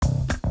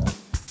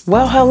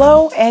Well,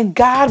 hello and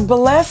God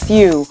bless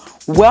you.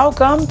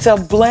 Welcome to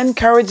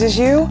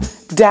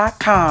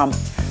BlenencouragesYou.com,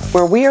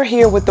 where we are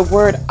here with the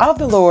word of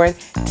the Lord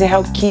to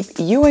help keep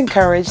you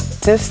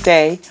encouraged to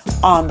stay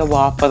on the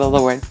wall for the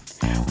Lord.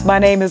 My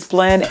name is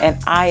Blen, and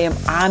I am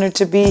honored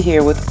to be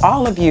here with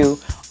all of you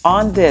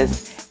on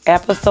this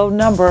episode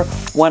number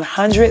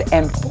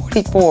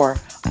 144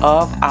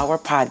 of our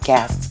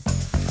podcast.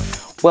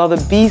 Well, the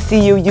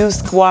BCU Youth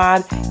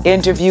Squad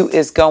interview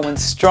is going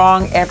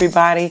strong,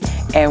 everybody,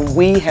 and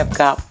we have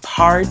got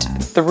part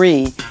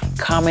 3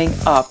 coming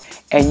up,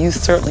 and you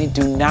certainly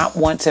do not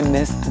want to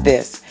miss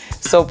this.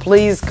 So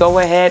please go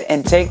ahead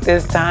and take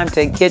this time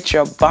to get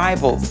your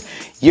Bibles,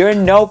 your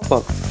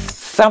notebooks,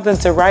 something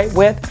to write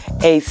with,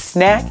 a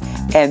snack,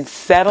 and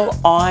settle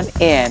on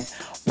in.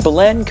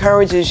 Blen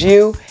Encourages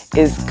You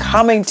is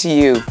coming to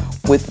you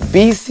with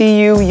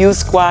BCU Youth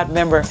Squad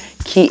member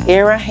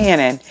Kiera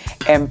Hannon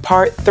and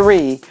part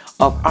 3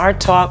 of our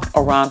talk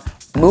around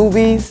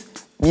movies,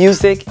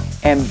 music,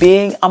 and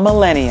being a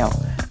millennial.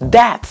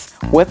 That's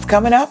what's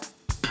coming up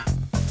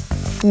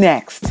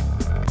next.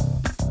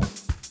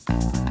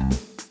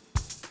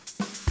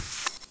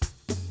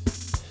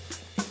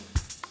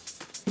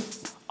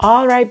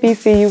 All right,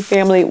 BCU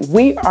family,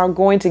 we are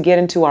going to get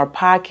into our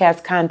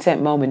podcast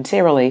content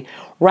momentarily.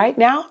 Right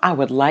now, I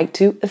would like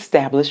to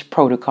establish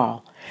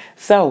protocol.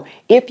 So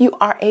if you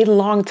are a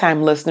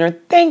longtime listener,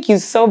 thank you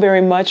so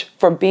very much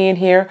for being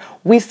here.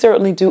 We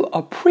certainly do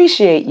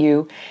appreciate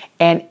you.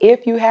 And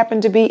if you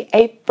happen to be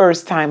a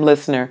first-time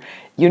listener,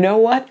 you know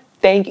what?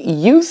 Thank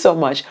you so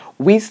much.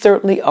 We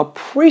certainly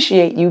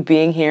appreciate you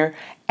being here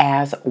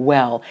as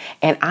well.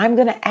 And I'm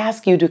going to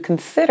ask you to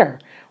consider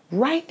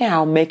right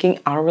now making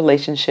our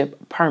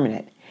relationship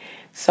permanent.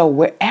 So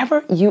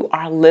wherever you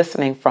are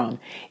listening from,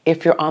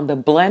 if you're on the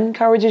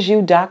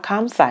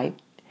BlenencouragesYou.com site,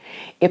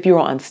 if you're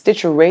on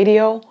Stitcher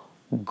Radio,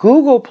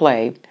 Google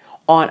Play,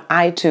 on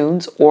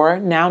iTunes, or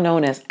now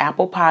known as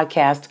Apple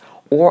Podcasts,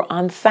 or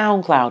on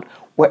SoundCloud,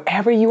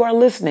 wherever you are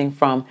listening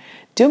from,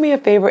 do me a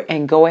favor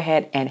and go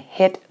ahead and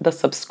hit the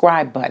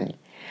subscribe button.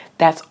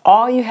 That's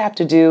all you have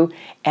to do,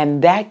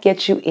 and that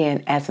gets you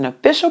in as an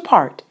official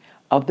part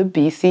of the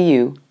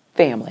BCU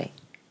family.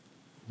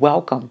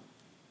 Welcome.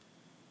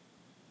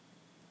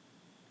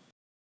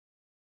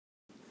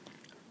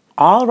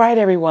 All right,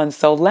 everyone.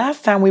 So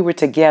last time we were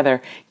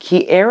together,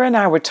 Kiera and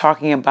I were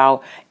talking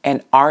about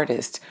an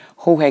artist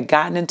who had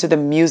gotten into the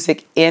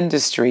music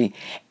industry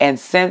and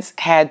since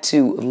had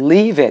to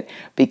leave it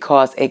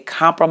because it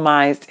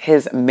compromised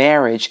his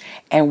marriage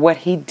and what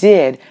he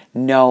did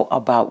know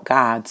about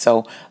God.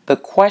 So the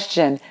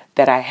question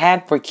that I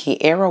had for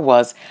Kiera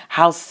was,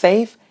 how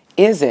safe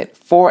is it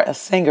for a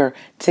singer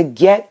to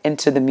get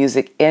into the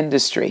music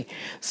industry?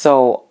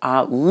 So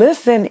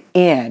listen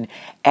in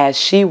as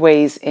she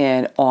weighs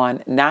in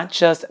on not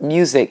just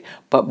music,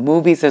 but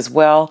movies as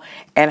well,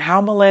 and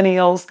how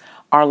millennials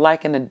are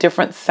liking a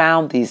different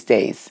sound these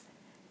days.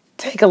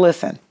 Take a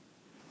listen.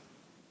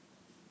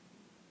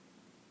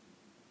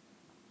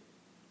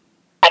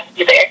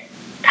 Either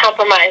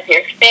compromise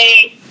your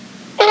faith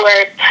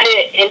or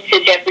put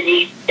into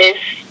jeopardy this,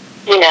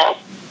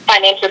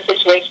 financial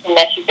situation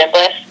that you've been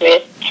blessed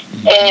with.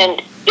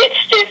 And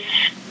it's just,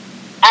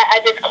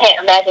 I just can't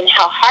imagine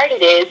how hard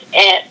it is.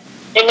 And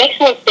it makes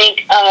me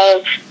think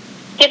of,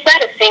 he's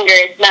not a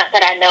singer, not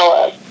that I know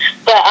of,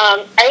 but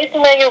are you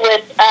familiar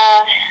with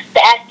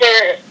the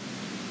actor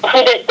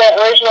who did the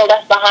original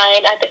Left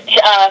Behind,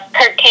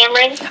 Kirk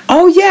Cameron?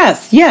 Oh,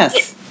 yes. Yeah,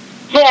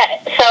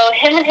 so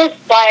him and his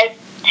wife,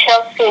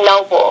 Chelsea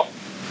Noble,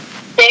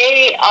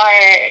 they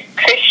are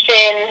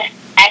Christian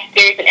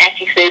actors and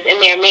actresses,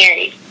 and they're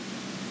married.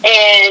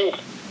 And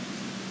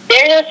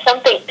there is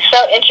something so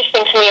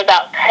interesting to me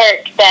about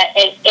Kirk that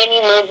in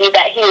any movie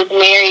that he was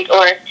married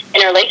or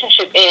in a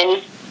relationship in,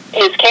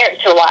 his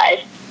character-wise,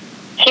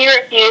 he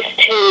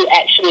refused to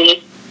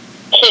actually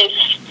kiss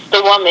the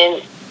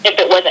woman if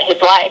it wasn't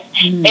his wife.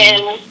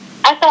 And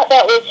I thought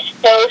that was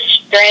so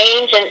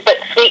strange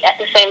but sweet at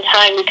the same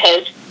time,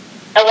 because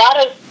a lot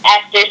of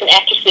actors and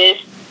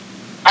actresses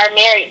are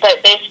married,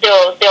 but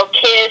they'll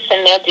kiss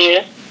and they'll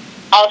do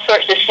all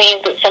sorts of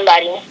scenes with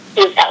somebody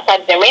who's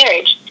outside of their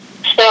marriage.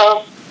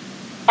 So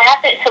I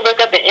happened to look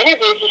up an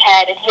interview he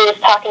had, and he was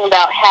talking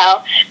about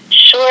how,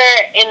 sure,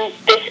 in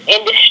this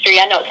industry,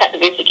 I know it's not the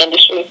music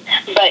industry,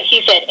 but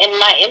he said, in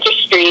my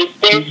industry,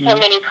 there's so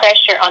many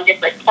pressure on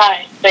different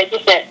sides. But he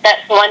said,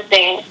 that's one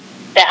thing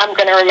that I'm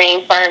going to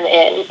remain firm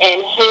in.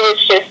 And he was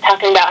just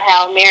talking about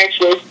how marriage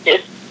was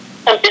just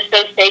something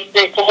so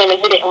sacred to him, and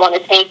he didn't want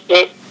to taste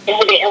it, and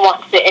he didn't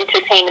want to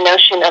entertain the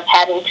notion of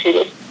having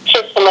to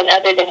kiss someone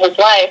other than his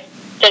wife.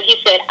 So he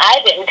said,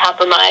 I didn't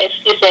compromise.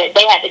 He said,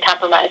 they had to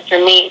compromise for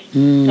me.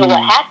 So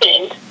what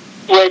happened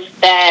was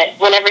that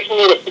whenever he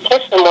needed to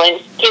kiss someone,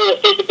 he would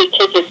physically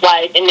kiss his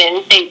wife, and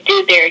then they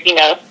do their,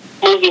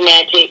 movie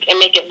magic and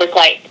make it look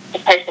like the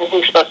person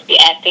who's supposed to be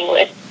acting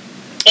with.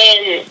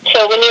 And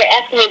so when you were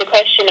asking me the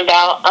question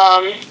about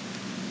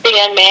the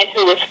young man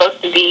who was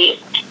supposed to be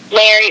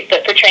married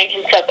but portraying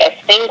himself as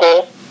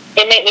single,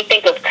 it made me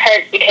think of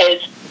Kirk,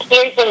 because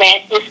here's a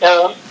man who's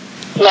so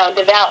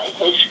devout in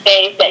his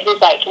faith, that he's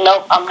like,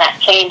 nope, I'm not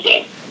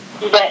changing.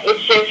 But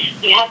it's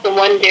just, you have to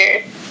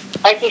wonder,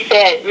 like you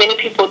said, many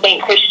people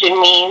think Christian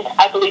means,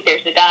 I believe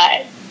there's a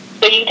God.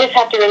 So you just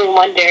have to really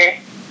wonder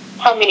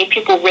how many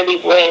people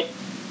really would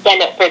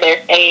stand up for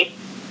their faith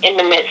in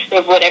the midst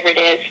of whatever it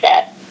is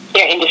that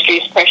their industry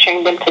is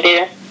pressuring them to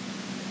do.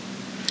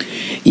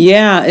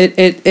 Yeah,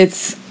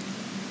 it's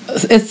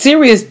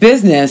serious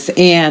business,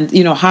 and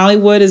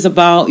Hollywood is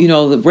about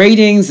the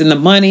ratings and the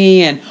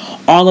money and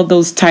all of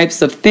those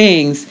types of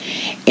things,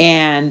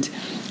 and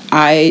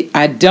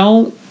I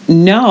don't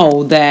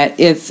know that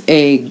it's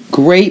a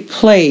great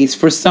place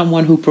for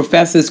someone who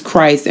professes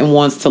Christ and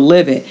wants to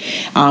live it.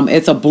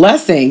 It's a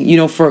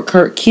blessing, for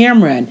Kirk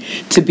Cameron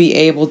to be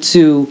able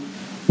to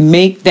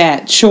make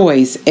that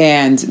choice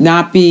and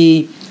not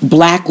be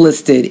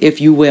blacklisted,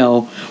 if you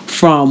will,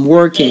 from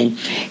working.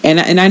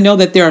 And I know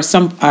that there are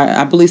some,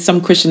 I believe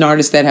some Christian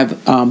artists that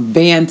have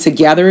band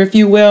together, if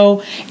you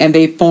will, and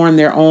they form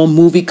their own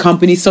movie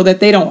company so that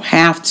they don't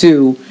have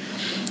to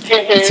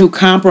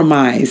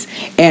compromise.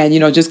 And,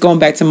 just going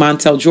back to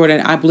Montel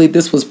Jordan, I believe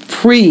this was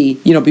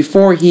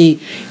before he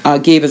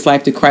gave his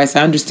life to Christ.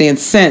 I understand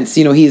since,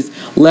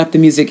 he's left the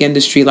music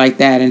industry like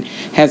that and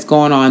has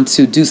gone on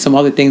to do some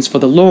other things for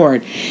the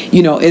Lord.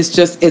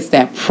 It's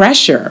that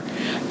pressure,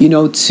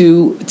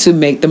 to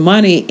make the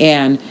money.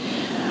 And,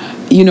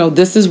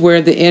 this is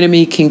where the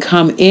enemy can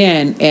come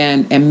in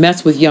and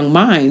mess with young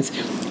minds.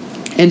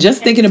 And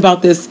just thinking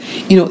about this,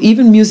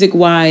 even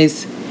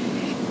music-wise,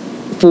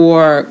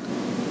 for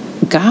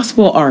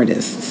gospel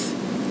artists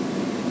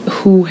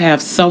who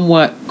have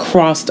somewhat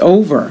crossed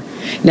over.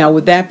 Now,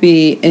 would that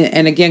be,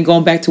 and again,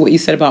 going back to what you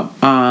said about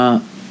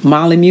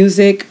Mali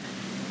Music,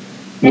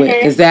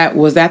 was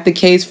that the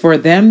case for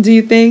them, do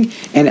you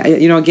think? And,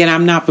 again,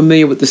 I'm not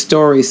familiar with the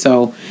story,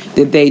 so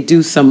did they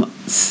do some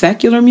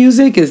secular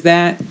music? Is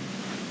that,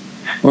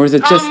 or is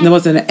it just, it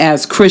wasn't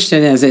as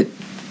Christian as it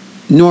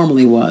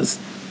normally was?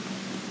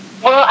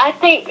 Well, I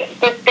think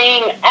the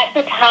thing, at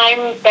the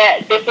time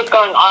that this was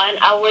going on,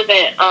 I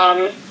wasn't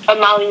a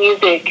Mali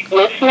Music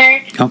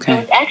listener. Okay.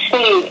 It was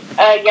actually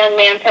a young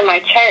man from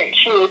my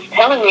church who was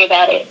telling me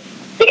about it,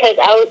 because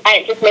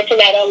I just mentioned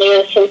that I only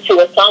listened to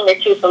a song or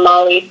two from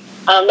Mali.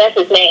 That's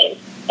his name.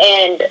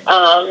 And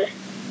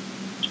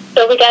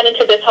so we got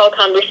into this whole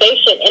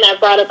conversation, and I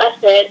brought up, I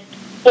said,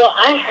 well,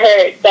 I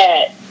heard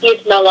that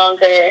he's no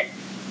longer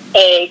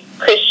a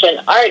Christian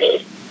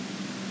artist.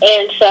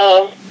 And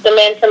so the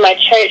man from my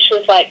church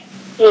was like,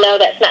 no,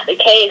 that's not the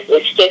case.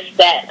 It's just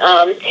that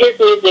his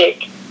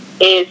music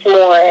is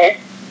more,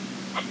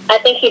 I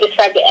think he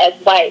described it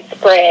as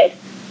widespread.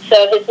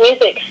 So his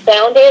music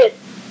sounded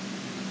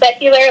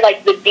secular,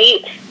 like the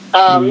beats.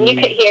 You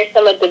could hear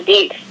some of the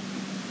beats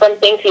from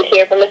things you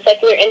hear from the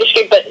secular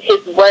industry, but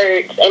his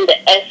words and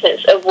the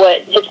essence of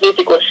what his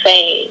music was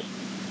saying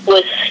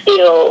was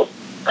still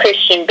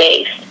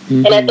Christian-based.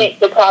 Mm-hmm. And I think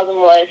the problem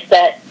was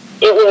that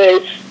it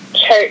was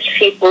church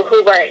people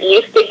who weren't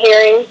used to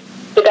hearing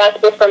the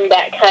gospel from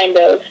that kind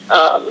of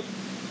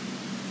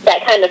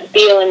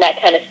feel and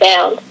that kind of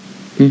sound.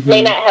 Mm-hmm.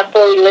 May not have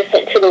fully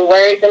listened to the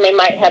words, and they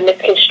might have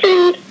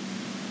misconstrued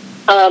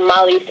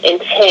Mali's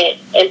intent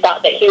and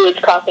thought that he was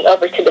crossing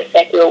over to the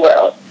secular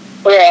world.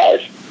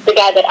 Whereas the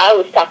guy that I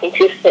was talking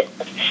to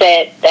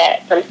said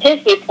that from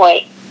his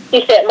viewpoint,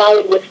 he said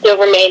Mali was still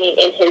remaining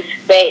in his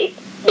faith,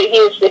 but he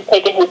was just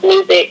taking his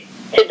music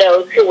to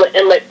those who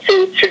wouldn't look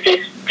to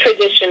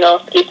traditional,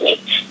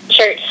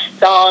 church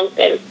songs,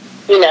 and,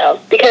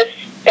 because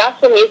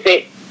gospel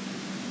music,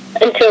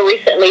 until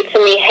recently, to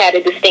me, had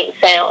a distinct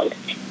sound.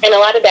 And a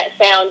lot of that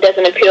sound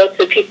doesn't appeal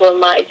to people in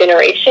my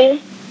generation.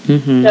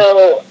 Mm-hmm.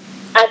 So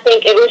I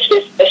think it was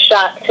just a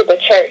shock to the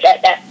church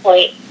at that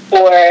point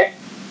for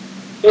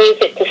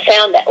music to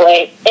sound that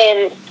way.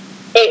 And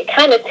it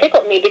kind of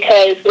tickled me,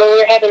 because when we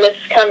were having this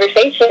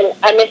conversation,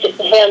 I mentioned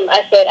to him,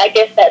 I said, I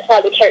guess that's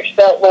how the church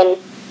felt when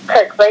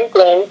Kirk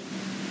Franklin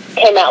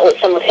came out with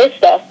some of his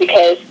stuff,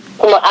 because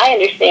from what I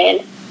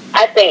understand,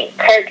 I think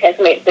Kirk has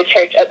made the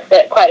church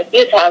upset quite a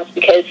few times,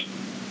 because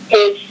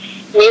his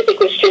music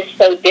was just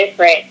so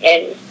different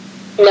and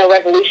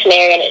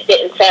revolutionary, and it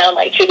didn't sound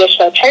like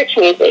traditional church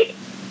music.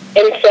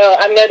 And so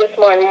I've noticed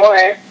more and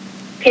more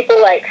people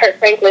like Kirk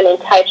Franklin and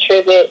Ty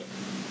Tribbett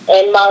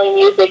and Mali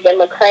Music and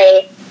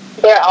Lecrae,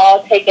 they're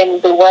all taking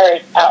the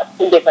words out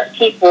to different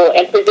people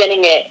and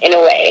presenting it in a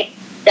way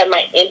that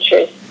might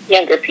interest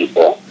younger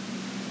people.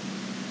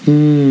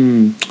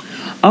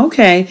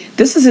 Okay,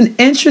 this is an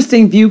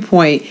interesting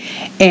viewpoint,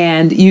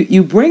 and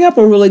you bring up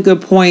a really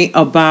good point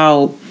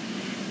about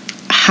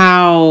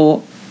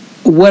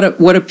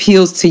what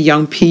appeals to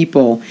young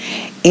people,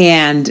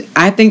 and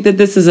I think that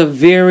this is a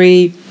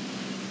very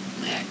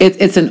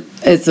it's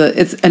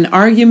an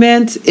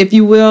argument, if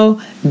you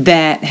will,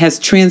 that has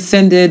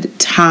transcended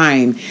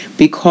time,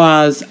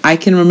 because I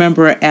can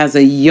remember as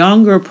a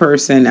younger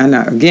person, and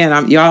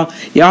again, y'all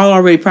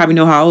already probably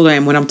know how old I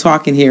am when I'm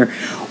talking here,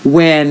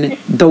 when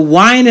the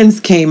Winans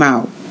came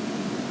out,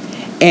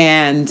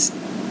 and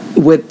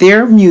with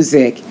their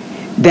music,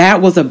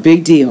 that was a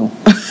big deal.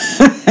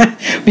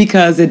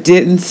 because it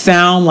didn't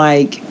sound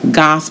like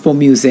gospel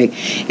music.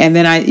 And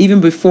then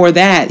even before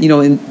that,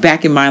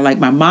 back in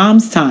my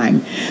mom's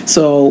time.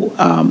 So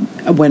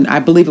when I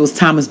believe it was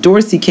Thomas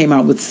Dorsey came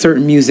out with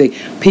certain music,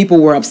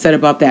 people were upset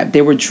about that.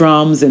 There were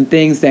drums and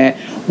things that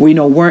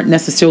weren't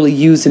necessarily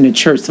used in the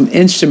church, some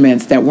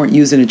instruments that weren't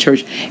used in the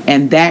church,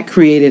 and that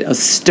created a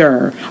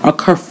stir, a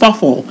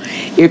kerfuffle,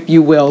 if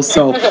you will.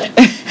 So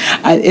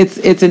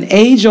it's an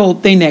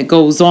age-old thing that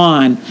goes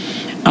on,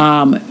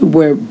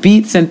 where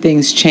beats and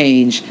things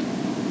change.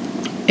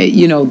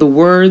 The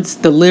words,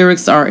 the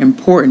lyrics are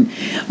important.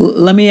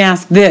 Let me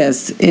ask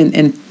this: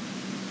 in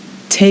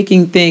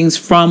taking things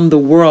from the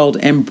world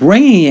and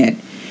bringing it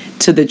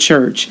to the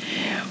church,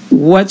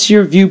 what's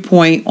your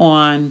viewpoint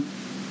on,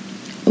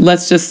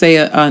 let's just say,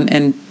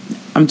 and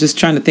I'm just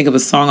trying to think of a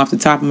song off the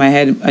top of my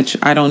head.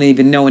 I don't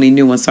even know any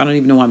new ones, so I don't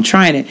even know why I'm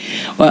trying it.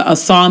 A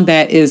song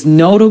that is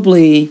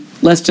notably,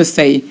 let's just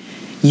say,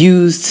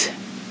 used,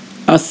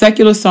 a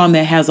secular song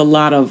that has a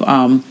lot of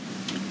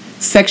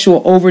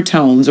sexual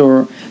overtones,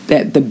 or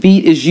that the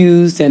beat is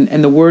used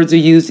and the words are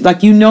used.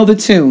 Like, the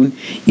tune.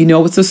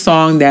 It's a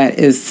song that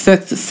is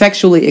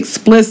sexually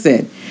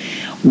explicit.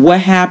 What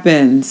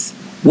happens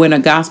when a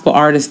gospel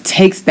artist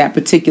takes that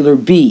particular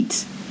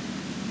beat,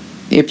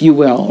 if you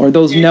will, or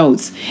those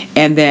notes,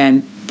 and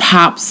then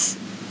pops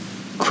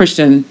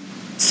Christian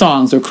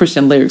songs or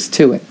Christian lyrics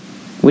to it?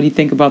 What do you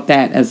think about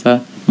that as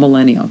a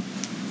millennial?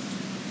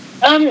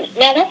 Now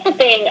that's the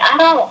thing. I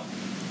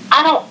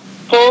don't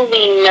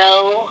fully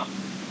know.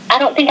 I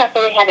don't think I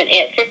fully have an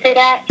answer for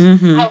that.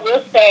 Mm-hmm. I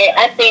will say,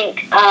 I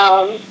think,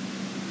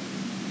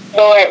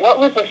 Lord, what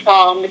was the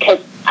song?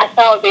 Because I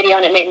saw a video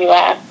and it made me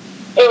laugh.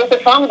 It was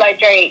a song by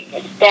Drake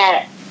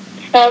that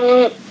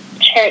some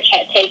church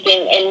had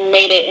taken and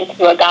made it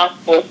into a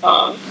gospel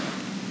song.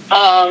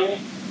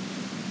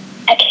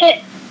 I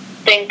can't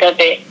think of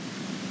it.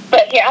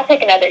 But here, I'll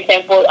take another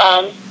example.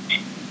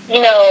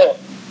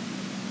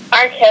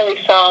 R.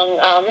 Kelly's song,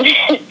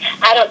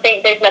 I don't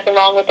think there's nothing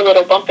wrong with a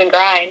little bump and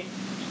grind.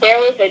 There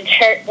was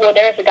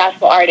a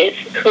gospel artist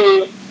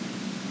who,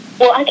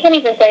 I can't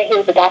even say he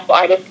was a gospel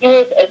artist. He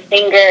was a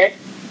singer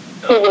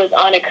who was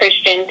on a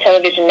Christian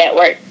television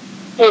network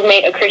who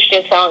made a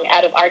Christian song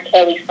out of R.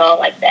 Kelly's song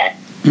like that.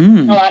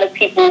 Mm. A lot of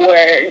people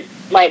were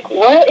like,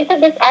 what?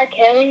 Isn't this R.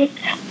 Kelly?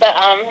 But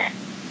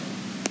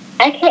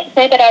I can't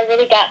say that I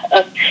really got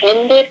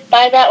offended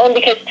by that one,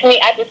 because to me,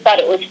 I just thought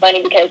it was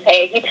funny because,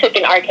 hey, he took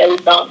an R. Kelly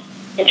song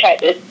and tried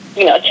to,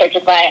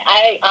 churchify it.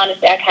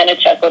 I kind of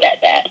chuckled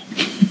at that.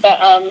 But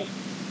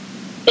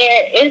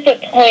there is a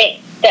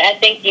point that I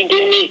think you do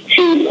need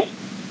to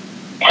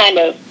kind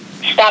of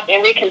stop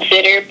and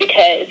reconsider,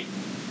 because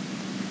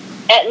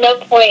at no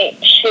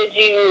point should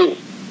you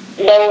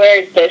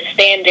lower the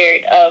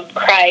standard of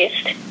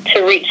Christ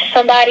to reach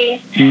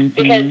somebody. Mm-hmm.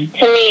 Because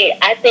to me,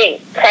 I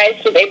think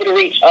Christ was able to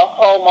reach a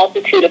whole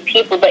multitude of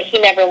people, but he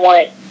never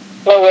once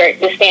lowered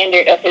the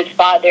standard of his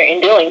Father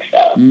in doing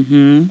so.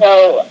 Mm-hmm.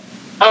 So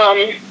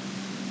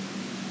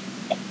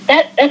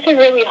that's a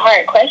really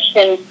hard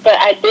question, but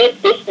I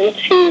did listen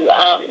to,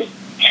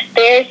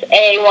 there's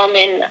a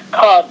woman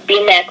called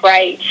B. Mac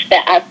Wright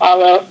that I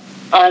follow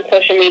on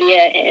social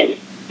media and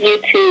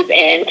YouTube,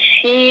 and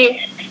she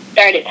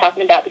started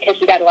talking about, because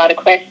she got a lot of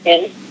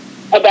questions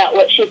about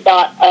what she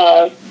thought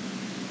of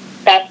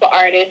gospel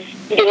artists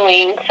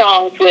doing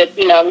songs with,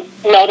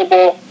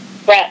 notable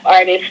rap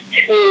artists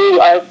who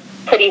are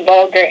pretty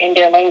vulgar in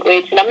their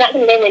language. And I'm not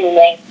going to name any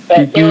names, but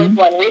mm-hmm. there was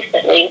one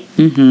recently,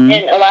 mm-hmm.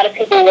 and a lot of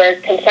people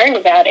were concerned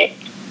about it.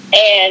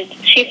 And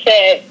she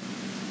said,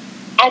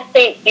 I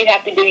think you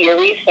have to do your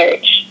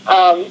research,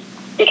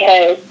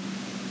 because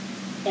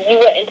you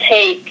wouldn't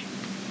take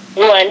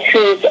one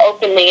who's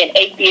openly an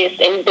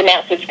atheist and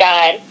denounces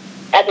God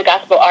as a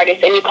gospel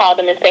artist, and you call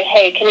them and say,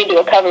 hey, can you do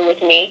a cover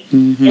with me?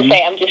 Mm-hmm. And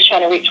say, I'm just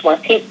trying to reach more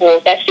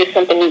people. That's just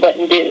something you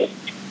wouldn't do.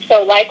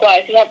 So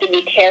likewise, you have to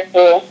be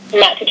careful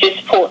not to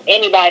just pull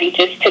anybody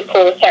just to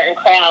pull a certain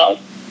crowd.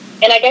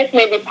 And I guess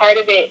maybe part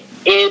of it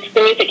is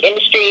the music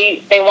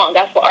industry. They want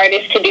gospel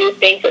artists to do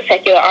things with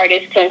secular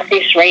artists to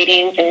increase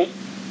ratings and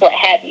what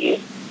have you.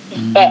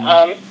 Mm-hmm. But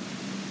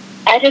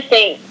I just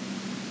think,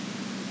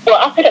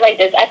 I'll put it like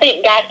this. I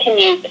think God can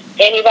use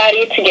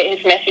anybody to get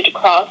his message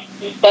across,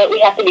 but we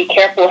have to be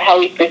careful how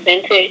we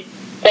present it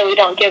so we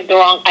don't give the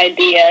wrong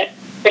idea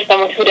for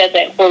someone who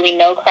doesn't fully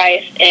know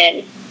Christ.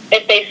 And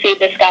if they see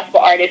this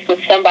gospel artist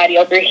with somebody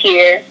over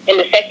here in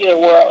the secular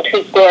world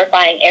who's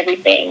glorifying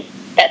everything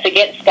that's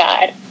against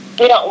God,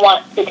 we don't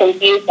want to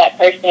confuse that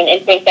person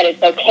and think that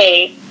it's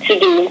okay to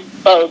do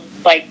both.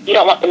 Like, you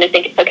don't want them to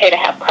think it's okay to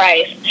have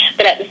Christ,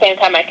 but at the same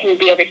time, I can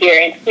be over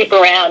here and sleep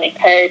around and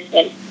curse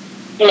and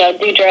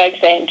do drugs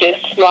and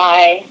just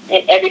lie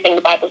and everything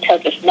the Bible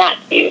tells us not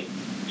to.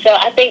 So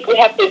I think we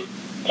have to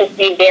just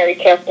be very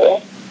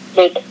careful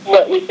with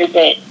what we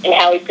present and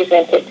how we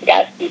present it to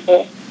God's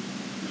people.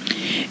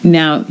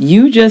 Now,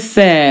 you just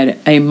said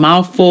a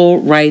mouthful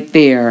right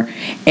there,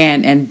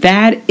 and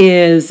that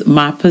is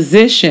my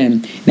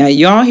position. Now,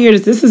 y'all hear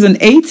this. This is an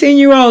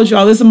 18-year-old,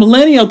 y'all. This is a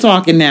millennial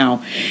talking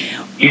now.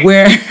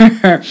 where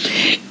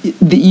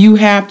you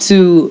have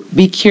to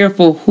be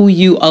careful who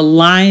you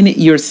align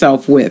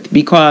yourself with,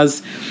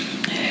 because,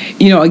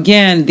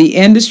 again, the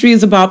industry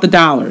is about the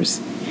dollars.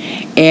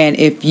 And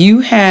if you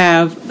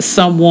have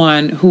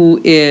someone who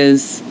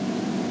is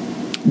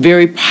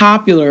very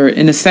popular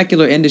in the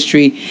secular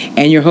industry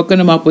and you're hooking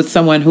them up with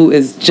someone who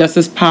is just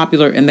as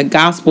popular in the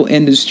gospel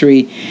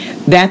industry,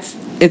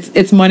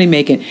 it's money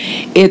making.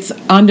 It's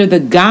under the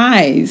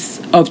guise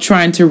of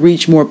trying to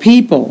reach more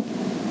people.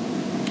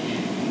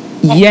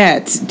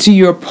 Yet, to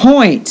your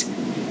point,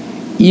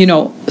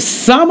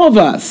 some of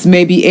us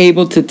may be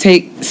able to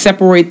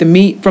separate the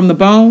meat from the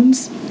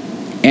bones.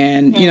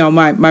 And,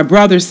 my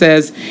brother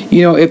says,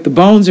 if the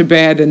bones are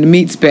bad, then the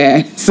meat's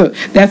bad. So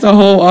that's a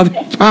whole other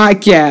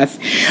podcast.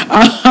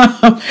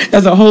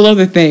 That's a whole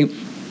other thing.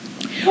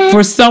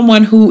 For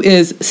someone who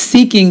is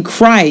seeking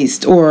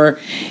Christ, or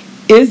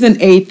is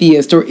an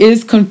atheist, or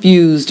is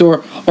confused, or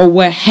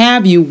what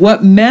have you,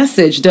 what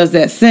message does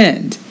that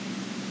send?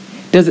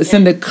 Does it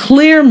send a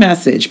clear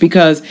message?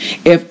 Because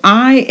if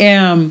I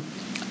am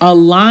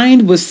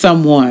aligned with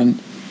someone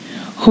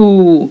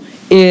who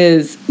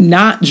is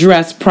not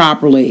dressed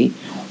properly,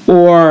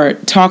 or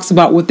talks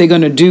about what they're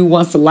going to do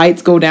once the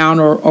lights go down,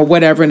 or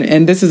whatever,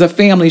 and this is a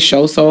family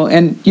show, so,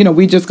 and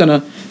we're just going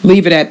to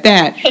leave it at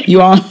that.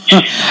 You all,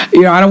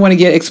 I don't want to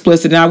get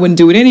explicit, and I wouldn't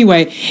do it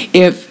anyway.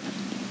 If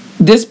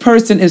this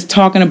person is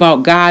talking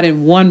about God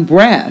in one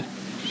breath,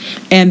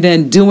 and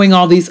then doing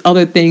all these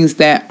other things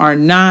that are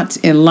not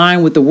in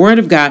line with the Word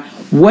of God,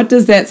 what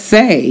does that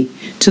say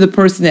to the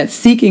person that's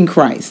seeking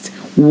Christ?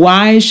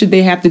 Why should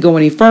they have to go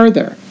any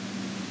further?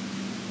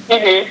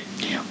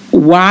 Mm-hmm.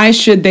 Why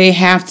should they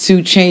have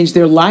to change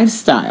their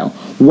lifestyle?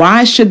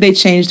 Why should they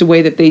change the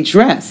way that they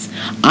dress?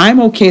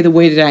 I'm okay the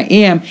way that I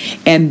am,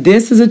 and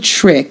this is a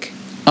trick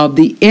of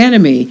the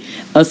enemy,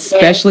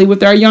 especially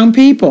with our young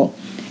people.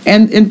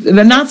 And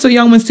the not so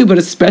young ones too, but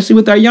especially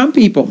with our young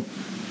people.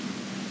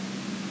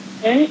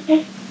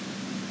 Mm-hmm.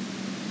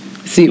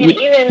 See,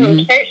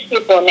 even church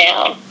people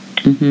now.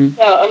 Mm-hmm.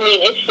 So,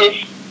 it's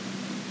just,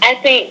 I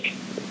think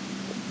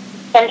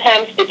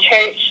sometimes the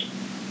church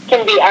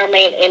can be our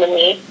main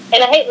enemy.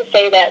 And I hate to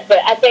say that, but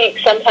I think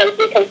sometimes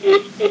we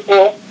confuse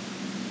people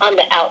on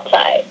the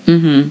outside.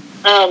 Mm-hmm.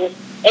 And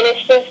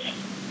it's just,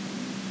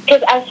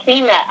 because I've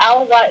seen that.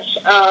 I'll watch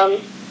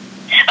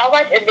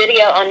a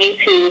video on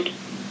YouTube,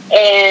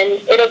 and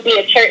it'll be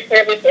a church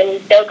service, and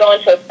they'll go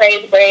into a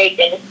praise break,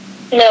 and,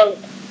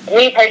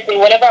 me personally,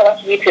 whenever I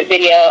watch a YouTube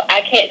video,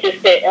 I can't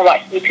just sit and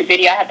watch the YouTube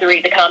video. I have to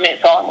read the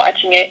comments while I'm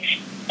watching it.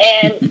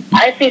 And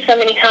I see so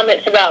many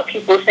comments about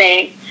people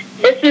saying,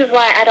 this is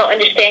why I don't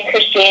understand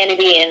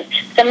Christianity, and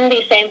some of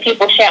these same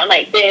people shouting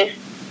like this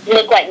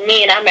look like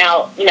me, and I'm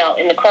out,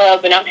 in the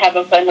club, and I'm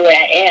having fun the way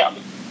I am.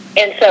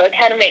 And so it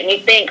kind of made me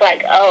think,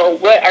 like, oh,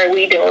 what are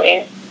we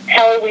doing?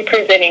 How are we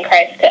presenting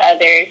Christ to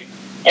others?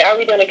 And are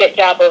we doing a good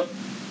job of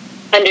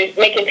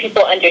making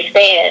people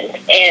understand?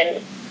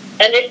 And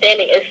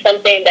understanding is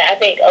something that I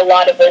think a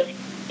lot of us,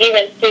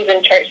 even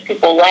seasoned church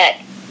people, lack,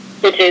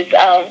 which is,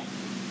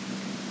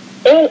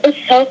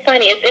 it's so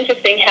funny. It's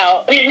interesting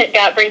how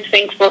God brings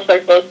things full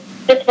circle.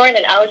 This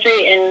morning, I was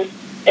reading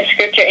a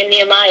scripture in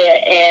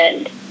Nehemiah,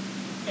 and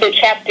the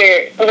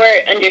chapter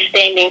word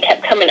understanding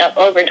kept coming up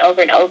over and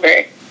over and over.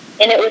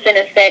 And it was in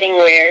a setting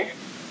where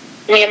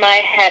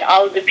Nehemiah had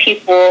all of the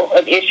people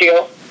of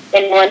Israel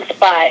in one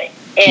spot,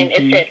 and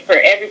it said for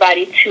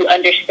everybody to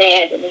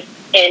understand. And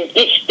in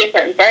each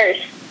different verse,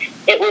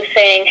 it was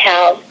saying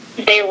how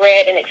they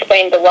read and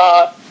explained the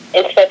law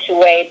in such a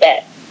way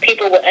that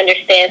people would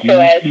understand, so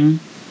as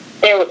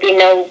there would be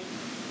no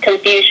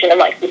confusion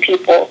amongst the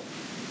people.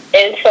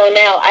 And so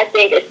now I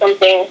think it's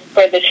something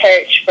for the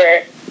church, for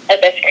us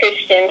as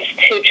Christians,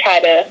 to try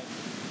to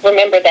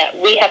remember that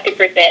we have to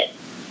present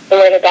the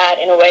Word of God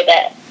in a way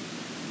that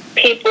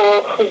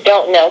people who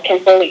don't know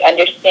can fully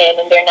understand,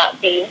 and there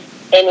not be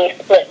any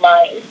split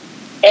minds.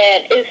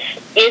 And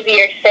it's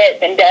easier said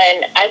than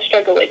done. I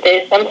struggle with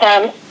this.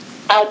 Sometimes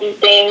I'll do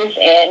things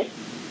and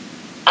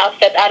I'll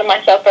step out of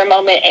myself for a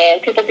moment,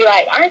 and people be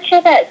like, aren't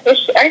you that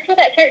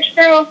church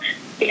girl?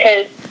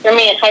 Because for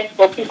me in high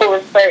school, people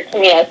referred to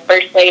me as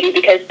First Lady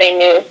because they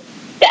knew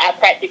that I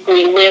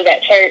practically live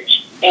at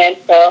church. And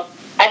so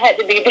I had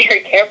to be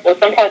very careful.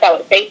 Sometimes I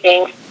would say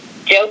things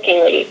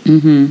jokingly.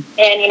 And,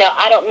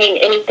 I don't mean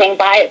anything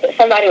by it, but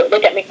somebody would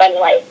look at me funny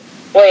like,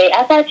 wait,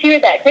 I thought you were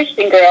that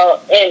Christian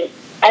girl. And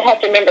I'd have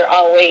to remember,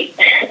 oh, wait,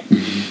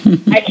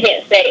 I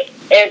can't say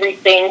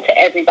everything to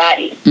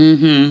everybody.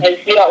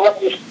 Because you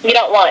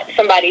don't want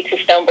somebody to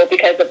stumble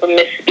because of a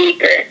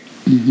misspeaker,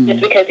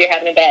 just because you're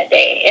having a bad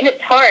day. And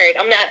it's hard.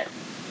 I'm not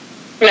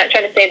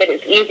trying to say that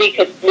it's easy,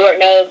 because Lord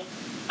knows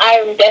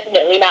I'm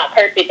definitely not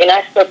perfect, and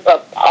I slip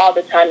up all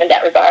the time in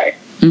that regard.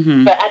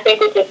 But I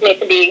think we just need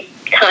to be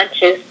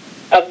conscious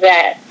of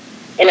that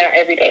in our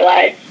everyday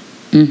lives.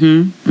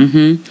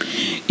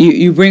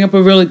 You bring up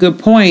a really good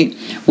point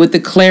with the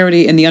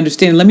clarity and the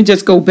understanding. Let me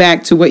just go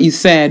back to what you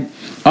said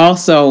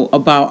also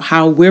about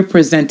how we're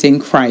presenting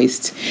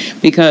Christ,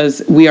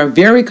 because we are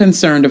very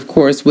concerned, of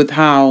course, with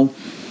how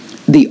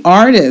the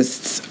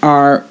artists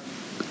are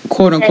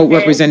quote unquote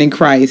representing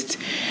Christ.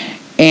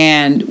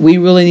 And we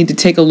really need to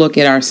take a look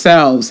at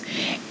ourselves.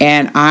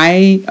 And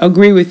I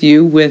agree with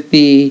you with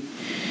the,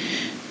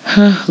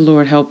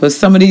 Lord help us,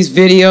 some of these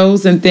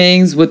videos and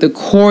things with the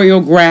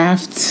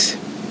choreographed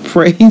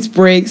praise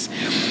breaks.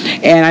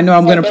 And I know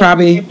I'm going to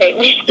probably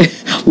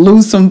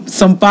lose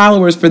some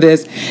followers for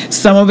this.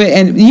 Some of it,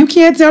 and you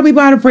can't tell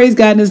people how to praise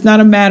God, and it's not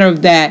a matter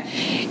of that.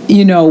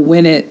 You know,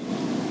 when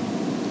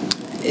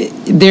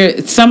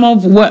some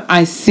of what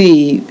I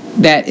see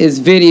that is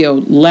video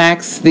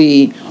lacks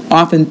the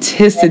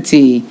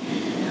authenticity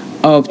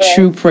of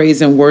true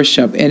praise and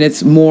worship, and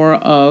it's more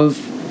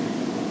of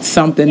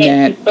something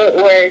that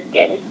footwork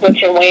and what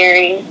you're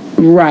wearing,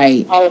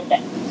 right, all of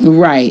that,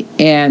 right.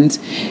 And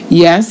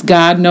yes,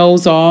 God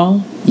knows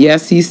all.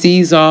 Yes, He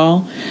sees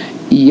all.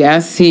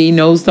 Yes, He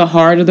knows the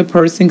heart of the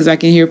person, because I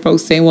can hear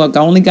folks saying, well,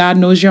 only God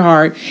knows your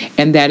heart,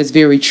 and that is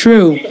very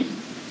true.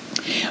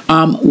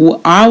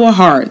 Our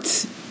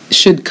hearts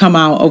should come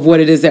out of what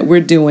it is that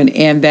we're doing,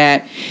 and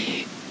that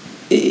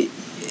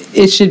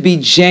it should be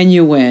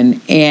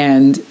genuine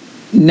and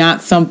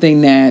not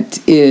something that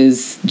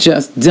is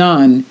just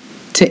done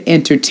to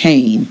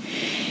entertain.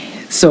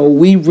 So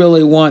we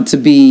really want to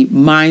be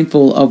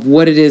mindful of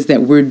what it is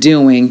that we're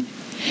doing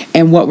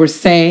and what we're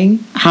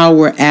saying, how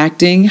we're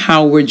acting,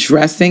 how we're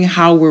dressing,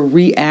 how we're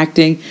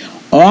reacting.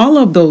 All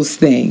of those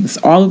things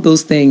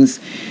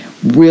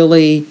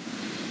really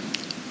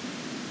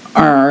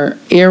are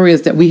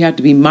areas that we have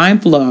to be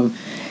mindful of.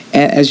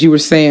 As you were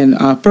saying,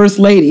 First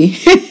Lady,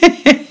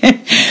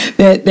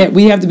 that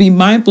we have to be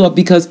mindful of,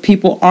 because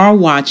people are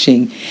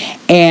watching.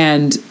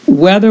 And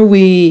whether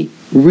we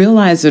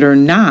realize it or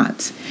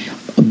not,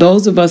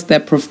 those of us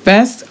that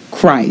profess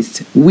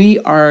Christ,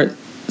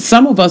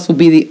 some of us will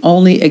be the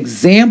only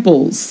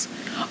examples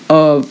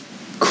of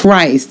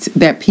Christ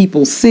that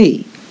people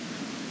see.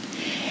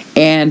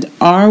 And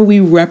are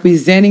we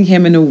representing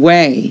Him in a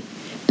way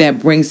that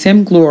brings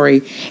Him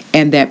glory,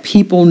 and that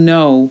people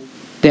know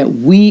that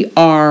we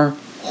are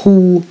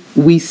who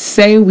we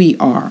say we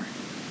are?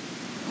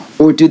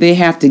 Or do they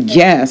have to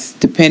guess,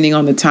 depending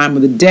on the time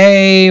of the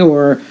day,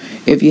 or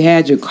if you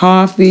had your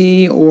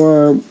coffee,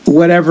 or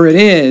whatever it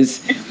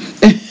is,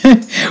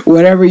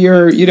 whatever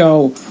your,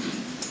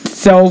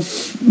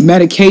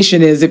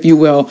 self-medication is, if you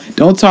will.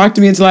 Don't talk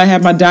to me until I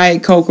have my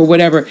Diet Coke or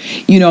whatever.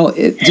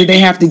 Do they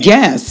have to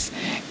guess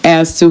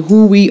as to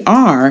who we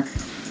are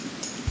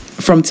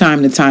from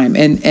time to time?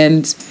 And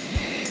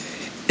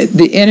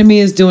the enemy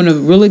is doing a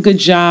really good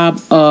job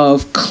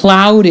of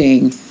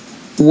clouding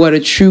what a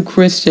true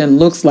Christian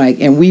looks like,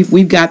 and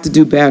we've got to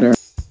do better.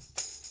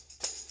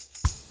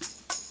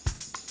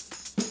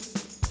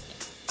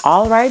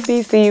 All right,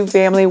 BCU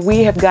family,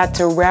 we have got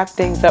to wrap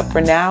things up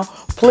for now.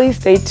 Please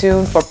stay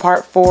tuned for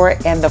part 4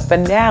 and the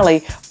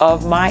finale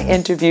of my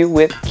interview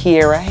with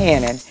Kiera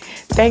Hannon.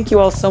 Thank you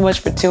all so much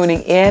for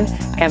tuning in,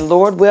 and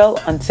Lord will,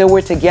 until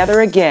we're together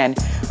again,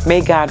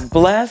 may God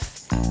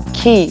bless,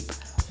 keep,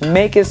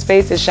 make His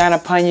face to shine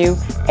upon you,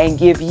 and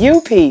give you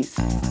peace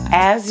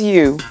as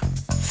you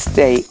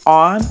stay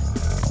on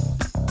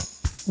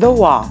the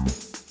wall.